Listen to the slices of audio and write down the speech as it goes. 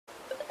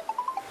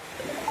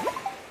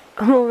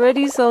I'm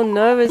already so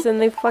nervous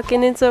and they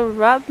fucking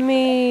interrupt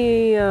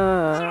me.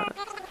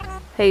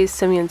 Hey,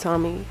 Simeon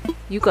Tommy,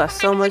 you got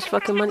so much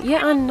fucking money.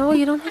 Yeah, I know,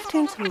 you don't have to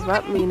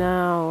interrupt me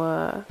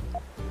now.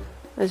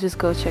 Let's just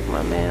go check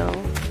my mail.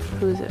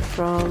 Who's it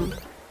from?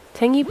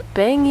 Tangy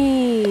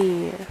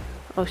Bangy!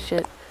 Oh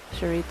shit,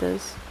 should read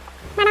this.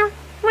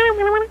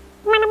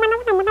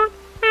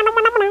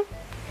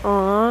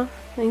 Aw,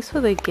 thanks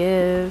for the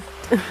gift.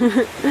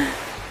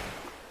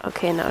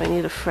 Okay, now I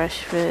need a fresh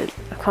fit.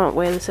 I can't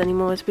wear this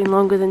anymore, it's been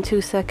longer than 2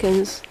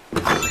 seconds.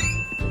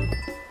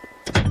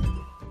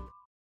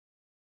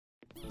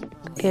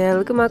 Yeah,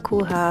 look at my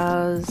cool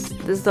house.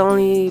 This is the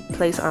only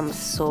place I'm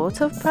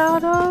sort of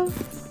proud of.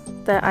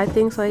 That I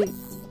think's like,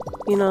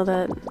 you know,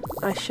 that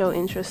I show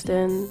interest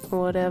in or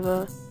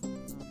whatever.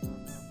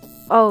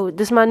 Oh,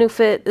 this is my new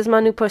fit. This is my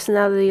new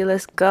personality.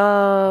 Let's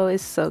go.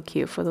 It's so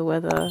cute for the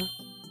weather.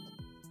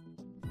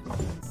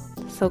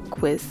 So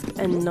crisp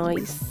and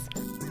nice.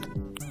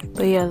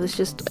 But yeah, let's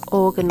just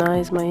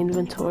organize my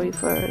inventory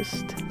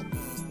first.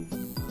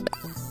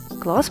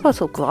 Glass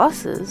bottle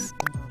glasses?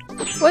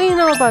 What do you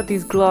know about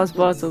these glass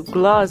bottle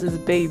glasses,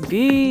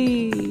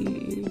 baby?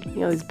 You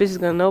know, these bitches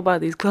gonna know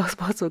about these glass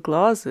bottle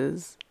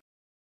glasses.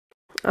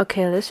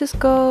 Okay, let's just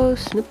go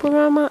snoop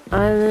around my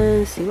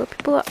island, see what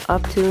people are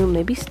up to,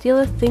 maybe steal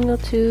a thing or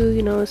two.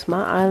 You know, it's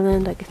my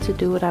island, I get to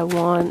do what I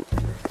want.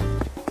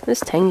 This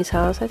Tangy's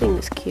house, I think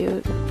it's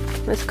cute.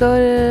 Let's go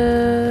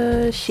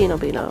to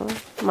Shinobino,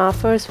 my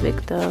first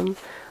victim.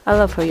 I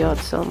love her yard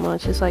so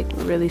much, it's like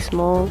really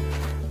small,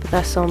 but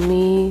that's on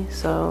me,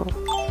 so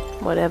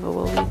whatever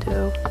will we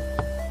do.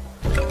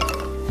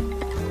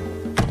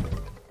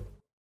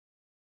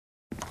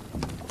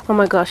 Oh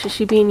my gosh, is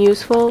she being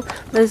useful?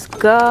 Let's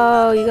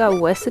go! You got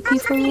a recipe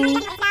for me?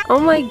 Oh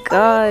my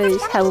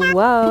gosh,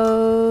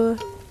 hello!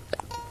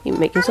 You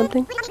making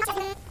something?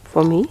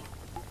 For me?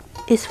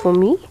 It's for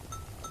me?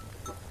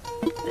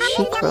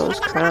 She crow's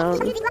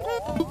crown.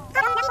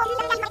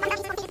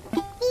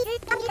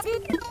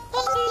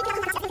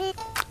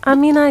 I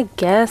mean, I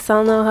guess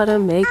I'll know how to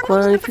make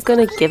one if you're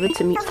gonna give it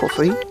to me for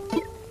free.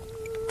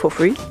 For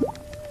free?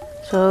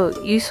 So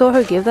you saw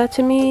her give that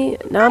to me,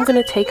 now I'm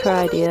gonna take her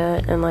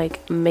idea and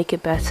like make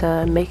it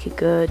better, make it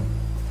good.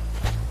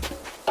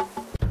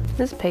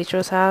 This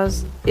Petro's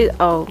house,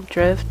 oh,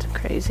 drift,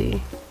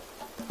 crazy.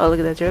 Oh, look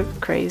at that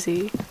drift,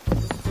 crazy.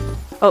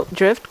 Oh,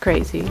 drift,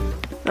 crazy.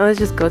 Now let's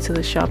just go to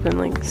the shop and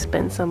like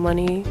spend some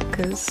money,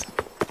 cause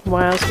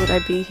why else would I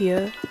be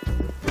here?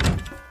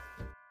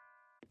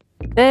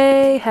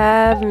 They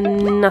have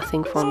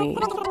nothing for me.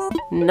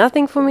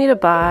 Nothing for me to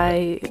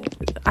buy.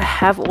 I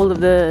have all of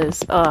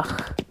this.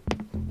 Ugh.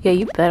 Yeah,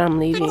 you bet I'm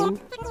leaving.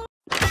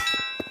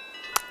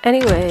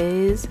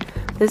 Anyways,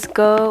 let's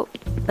go.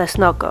 Let's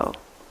not go.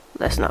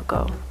 Let's not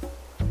go.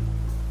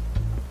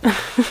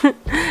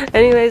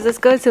 Anyways, let's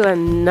go to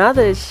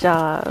another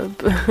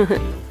shop.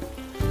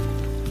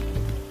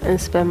 And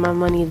spend my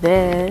money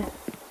there.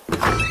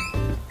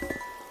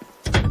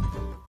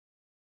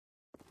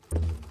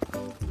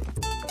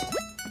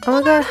 Oh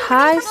my god,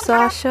 hi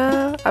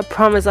Sasha. I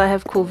promise I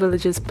have cool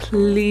villages,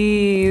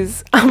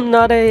 please. I'm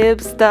not a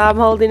hipster, I'm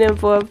holding him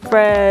for a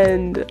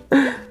friend.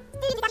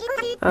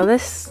 Oh,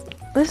 let's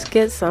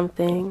get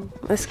something.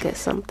 Let's get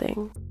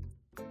something.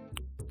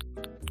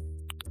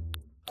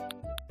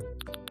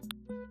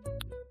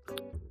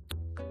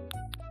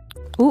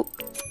 Ooh,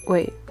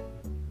 wait.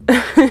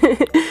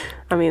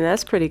 I mean,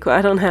 that's pretty cool.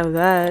 I don't have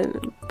that,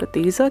 but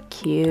these are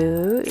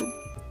cute.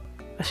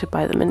 I should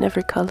buy them in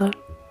every color.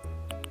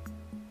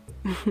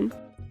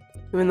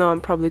 Even though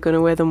I'm probably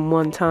gonna wear them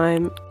one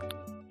time.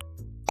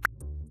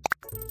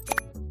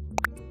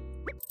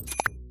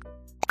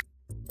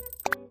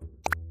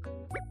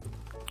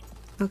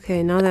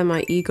 Okay, now that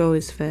my ego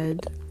is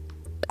fed,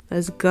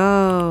 let's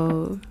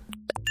go.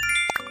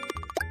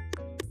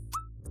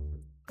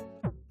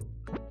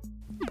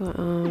 But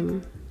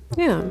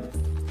yeah.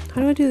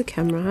 How do I do the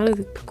camera? How do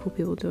the cool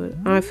people do it?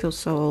 Oh, I feel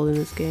so old in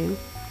this game.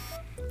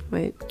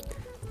 Wait.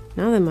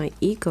 Now that my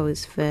ego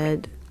is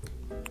fed.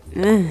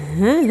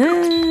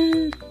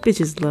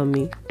 Bitches love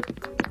me.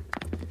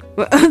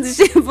 What?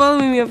 She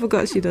following me? I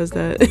forgot she does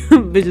that.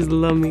 Bitches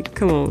love me.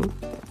 Come on.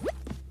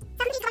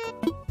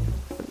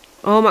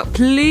 Oh my,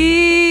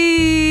 please!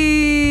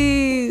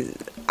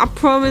 I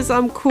promise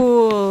I'm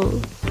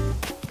cool.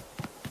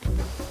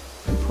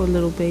 Poor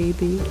little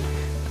baby.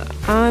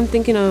 I'm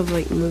thinking of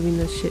like moving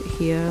this shit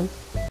here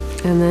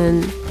and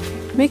then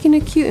making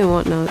it cute and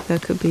whatnot.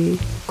 That could be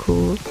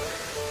cool.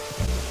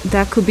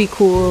 That could be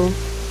cool.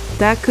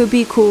 That could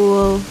be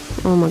cool.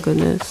 Oh my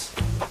goodness.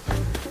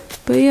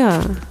 But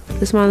yeah,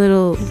 this is my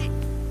little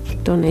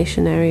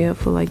donation area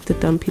for like the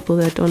dumb people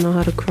that don't know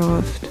how to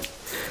craft.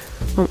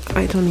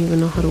 I don't even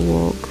know how to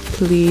walk.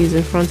 Please,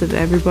 in front of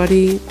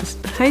everybody.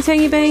 Hi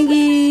Tangy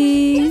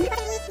Bangy!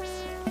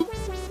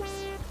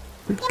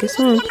 Guess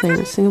what I'm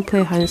playing? Single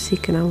player hide and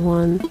seek and I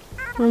won.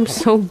 I'm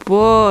so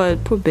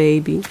bored. Poor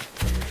baby.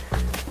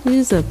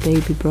 He's a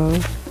baby, bro.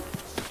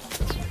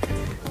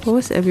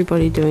 What's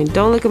everybody doing?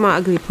 Don't look at my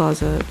ugly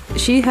plaza.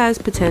 She has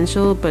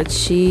potential, but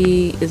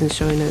she isn't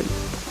showing it.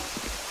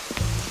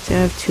 See,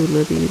 I have 2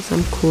 lilies.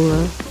 I'm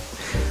cooler.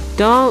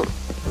 Don't.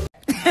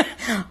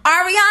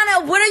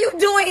 Ariana, what are you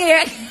doing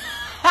here?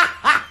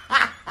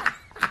 I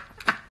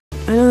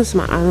know this is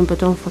my island, but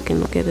don't fucking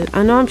look at it.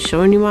 I know I'm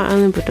showing you my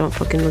island, but don't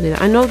fucking look at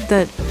it. I know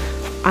that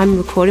I'm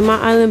recording my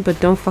island, but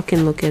don't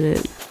fucking look at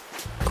it.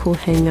 Cool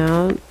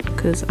hangout,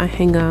 because I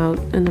hang out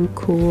and I'm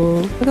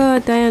cool. Oh my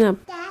god, Diana.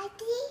 Daddy?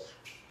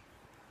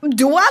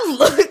 Do I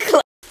look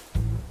like...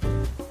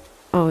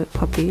 Oh,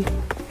 puppy.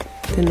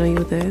 Didn't know you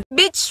were there.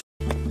 Bitch!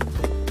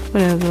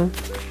 Whatever.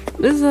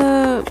 There's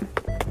a...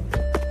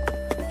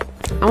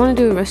 I want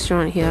to do a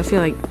restaurant here. I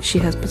feel like she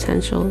has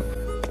potential.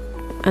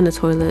 And a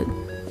toilet.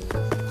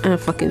 And a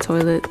fucking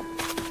toilet.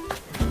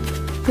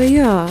 But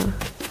yeah.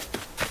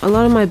 A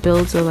lot of my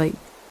builds are like,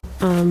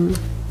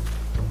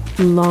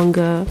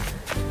 longer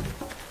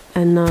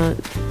and not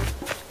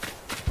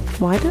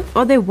wider.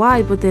 Oh, they're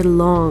wide, but they're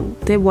long.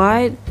 They're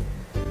wide.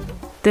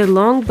 They're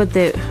long, but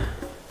they're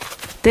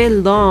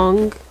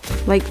long.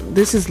 Like,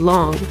 this is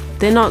long.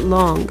 They're not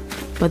long,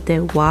 but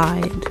they're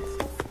wide.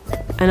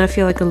 And I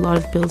feel like a lot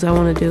of builds I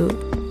want to do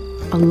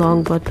are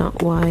long, but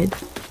not wide.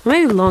 Or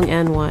maybe long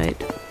and wide.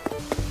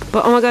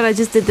 But oh my god, I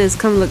just did this.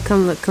 Come look,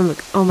 come look, come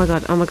look. Oh my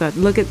god,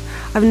 look at...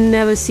 I've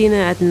never seen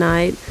it at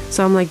night,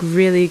 so I'm like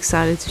really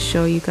excited to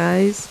show you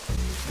guys.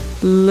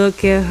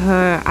 Look at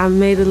her. I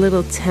made a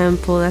little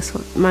temple. That's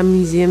what my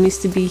museum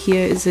used to be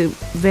here. It's a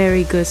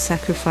very good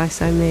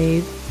sacrifice I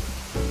made.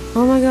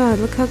 Oh my god,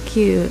 look how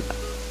cute.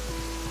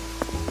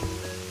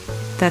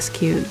 That's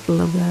cute.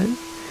 Love that.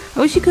 I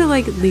wish you could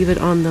like leave it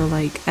on though,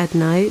 like at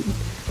night.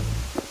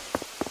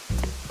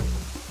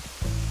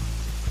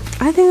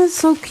 I think that's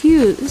so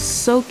cute. It's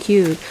so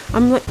cute.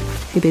 I'm like,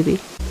 hey baby.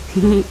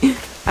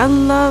 I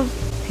love,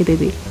 hey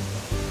baby.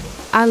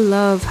 I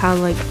love how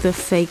like the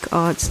fake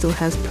art still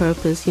has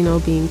purpose, you know,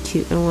 being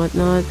cute and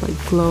whatnot, like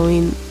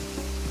glowing.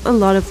 A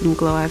lot of them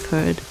glow, I've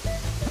heard.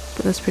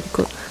 But that's pretty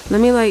cool. Let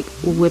me like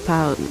whip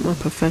out my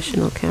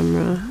professional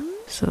camera.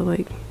 So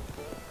like,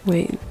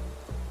 wait.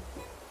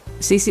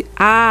 See, see,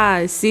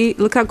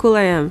 look how cool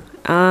I am.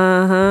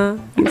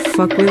 You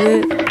fuck with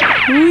it.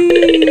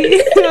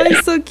 Whee!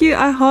 It's so cute.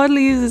 I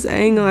hardly use this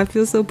angle. I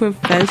feel so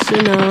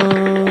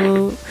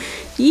professional.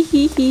 Hee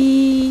hee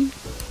hee.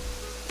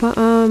 But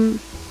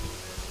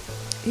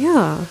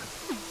yeah,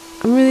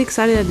 I'm really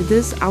excited I did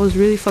this. I was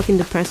really fucking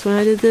depressed when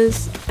I did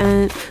this.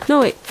 And no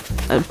wait,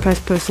 a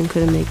depressed person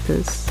couldn't make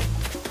this.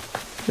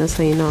 That's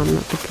how you know I'm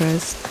not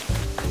depressed.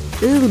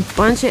 There's a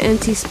bunch of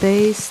empty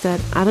space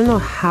that I don't know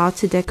how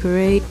to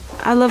decorate.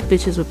 I love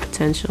bitches with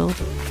potential.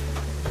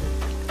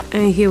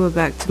 And here we're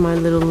back to my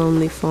little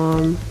lonely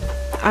farm.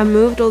 I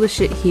moved all the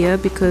shit here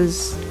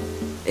because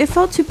it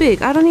felt too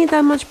big. I don't need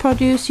that much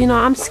produce, you know,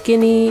 I'm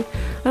skinny.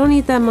 I don't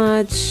need that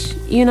much,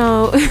 you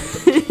know.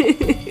 This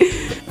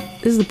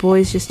is the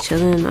boys just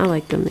chilling. I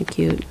like them, they're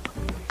cute.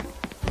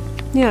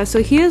 Yeah,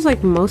 so here's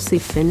like mostly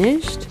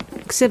finished.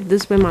 Except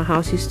this is where my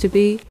house used to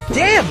be.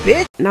 Damn,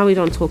 bitch! Now we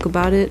don't talk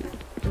about it.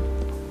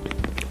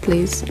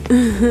 Please.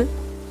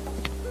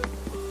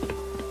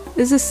 This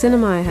is a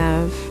cinema I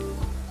have.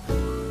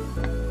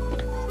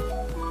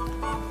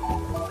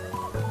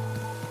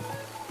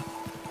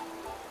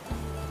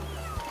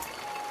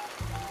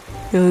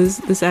 Yo,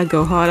 this ad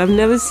go hard. I've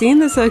never seen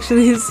this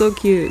actually. It's so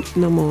cute.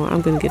 No more.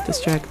 I'm gonna get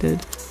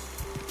distracted.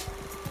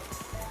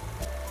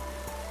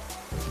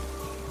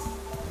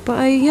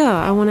 But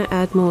yeah, I want to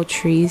add more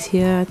trees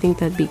here. I think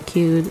that'd be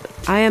cute.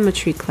 I am a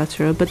tree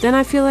clutterer, but then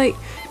I feel like,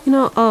 you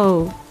know,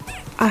 oh,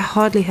 I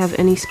hardly have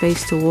any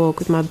space to walk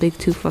with my big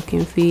 2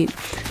 fucking feet.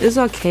 This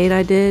arcade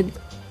I did,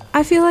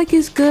 I feel like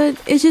it's good.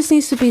 It just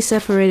needs to be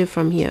separated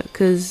from here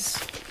because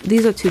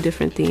these are 2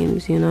 different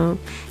themes, you know.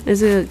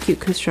 There's a cute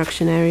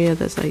construction area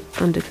that's like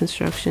under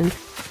construction.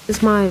 This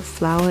is my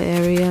flower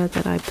area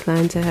that I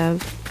plan to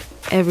have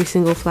every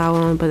single flower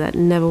on, but that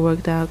never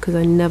worked out because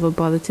I never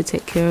bothered to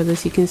take care of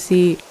this. You can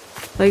see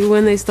like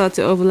when they start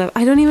to overlap.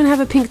 I don't even have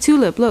a pink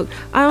tulip. Look,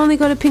 I only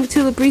got a pink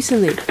tulip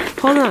recently.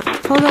 Hold on,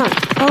 hold on,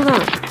 hold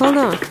on, hold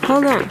on,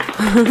 hold on.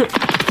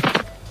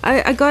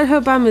 I got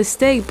her by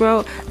mistake,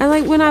 bro. And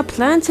like when I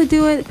plan to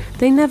do it,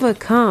 they never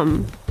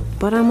come.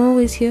 But I'm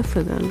always here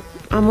for them.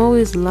 I'm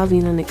always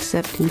loving and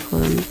accepting for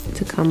them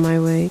to come my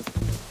way.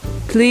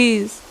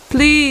 Please,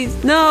 please,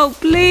 no,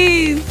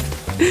 please.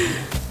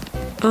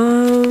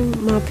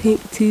 My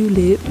pink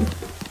tulip.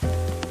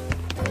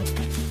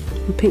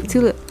 My pink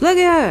tulip. Look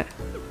at her.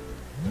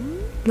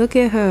 Look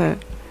at her.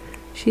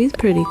 She's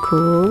pretty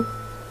cool.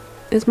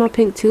 It's my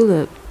pink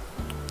tulip.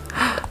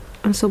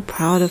 I'm so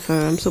proud of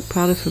her. I'm so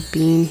proud of her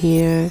being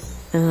here.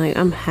 And like,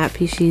 I'm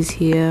happy she's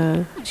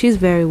here. She's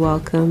very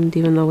welcomed,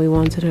 even though we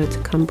wanted her to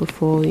come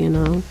before, you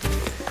know.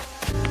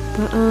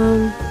 But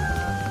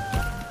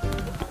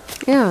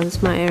yeah,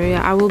 that's my area.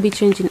 I will be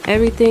changing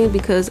everything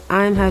because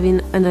I'm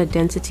having an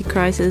identity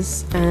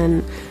crisis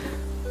and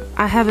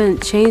I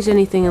haven't changed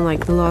anything in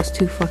like the last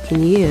 2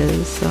 fucking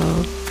years, so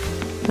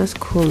that's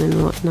cool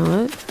and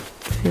whatnot.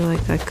 I feel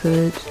like I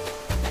could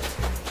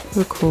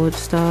record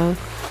stuff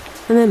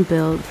and then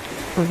build,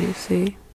 obviously.